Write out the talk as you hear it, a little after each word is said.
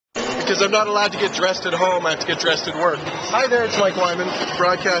because I'm not allowed to get dressed at home. I have to get dressed at work. Hi there, it's Mike Wyman,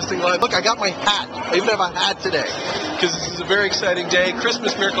 broadcasting live. Look, I got my hat. I even have a hat today because this is a very exciting day.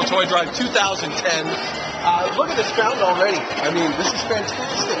 Christmas Miracle Toy Drive 2010. Look at this fountain already. I mean, this is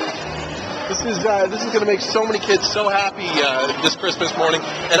fantastic. This is going to make so many kids so happy this Christmas morning.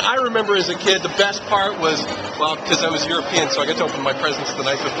 And I remember as a kid, the best part was, well, because I was European, so I got to open my presents the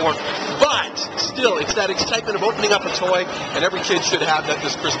night before. But still, it's that excitement of opening up a toy, and every kid should have that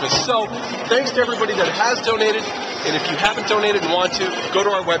this Christmas. So thanks to everybody that has donated. And if you haven't donated and want to, go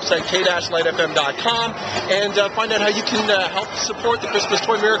to our website, k-lightfm.com, and find out how you can help support the Christmas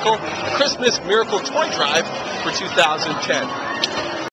Toy Miracle Toy Drive for 2010.